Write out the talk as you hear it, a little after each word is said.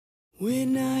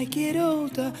When I get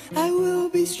older, I will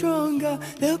be stronger.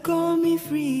 They'll call me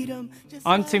freedom.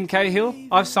 I'm Tim Cahill.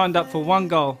 I've signed up for one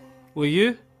goal. Will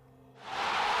you?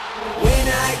 When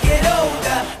I get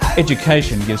older,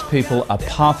 Education gives people a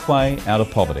pathway out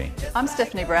of poverty. I'm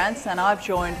Stephanie Brantz and I've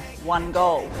joined One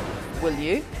Goal. Will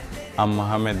you? I'm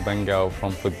Mohamed Bengal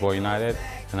from Football United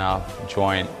and I've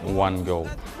joined One Goal.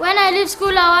 When I leave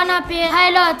school, I want to be a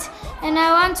pilot and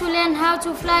I want to learn how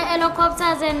to fly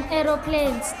helicopters and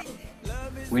aeroplanes.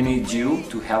 We need you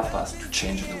to help us to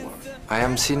change the world. I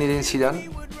am Zinedine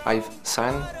Zidane. I've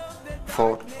signed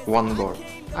for One Goal.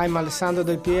 I'm Alessandro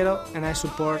Del Piero and I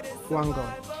support One Goal.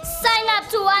 Sign up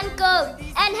to One Goal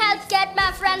and help get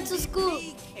my friends to school.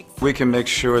 We can make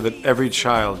sure that every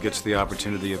child gets the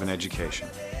opportunity of an education.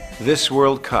 This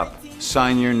World Cup,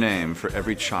 sign your name for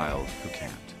every child who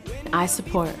can't. I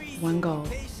support One Goal.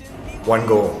 One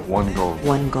Goal. One Goal.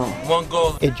 One Goal. One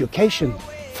Goal. Education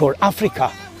for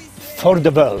Africa, for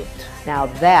the world. Now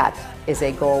that is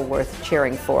a goal worth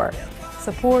cheering for.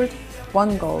 Support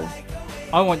One Goal.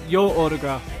 I want your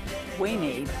autograph. We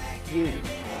need you.